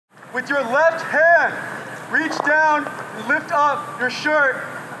With your left hand, reach down, lift up your shirt,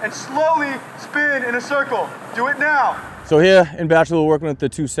 and slowly spin in a circle. Do it now. So here in Batchelor, we're working with the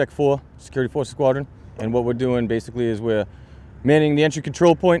 2 Sec 4 Security Forces Squadron, and what we're doing basically is we're manning the entry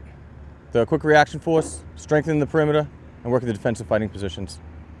control point, the quick reaction force, strengthening the perimeter, and working the defensive fighting positions.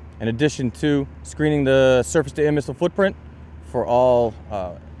 In addition to screening the surface-to-air missile footprint for all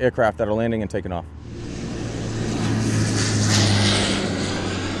aircraft that are landing and taking off.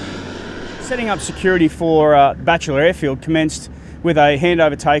 Setting up security for Batchelor Airfield commenced with a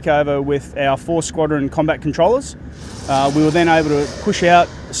handover takeover with our 4 squadron combat controllers. We were then able to push out,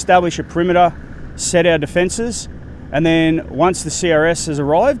 establish a perimeter, set our defences, and then once the CRS has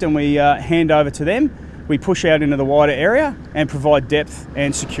arrived and we hand over to them, we push out into the wider area and provide depth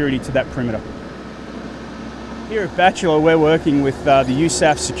and security to that perimeter. Here at Batchelor, we're working with the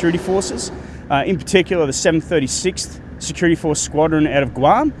USAF security forces, in particular the 736th Security Force Squadron out of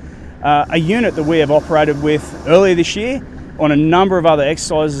Guam, a unit that we have operated with earlier this year on a number of other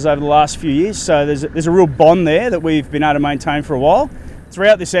exercises over the last few years. So there's a real bond there that we've been able to maintain for a while.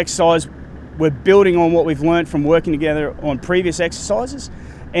 Throughout this exercise, we're building on what we've learned from working together on previous exercises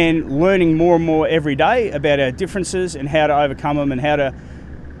and learning more and more every day about our differences and how to overcome them and how to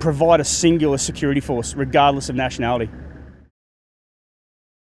provide a singular security force regardless of nationality.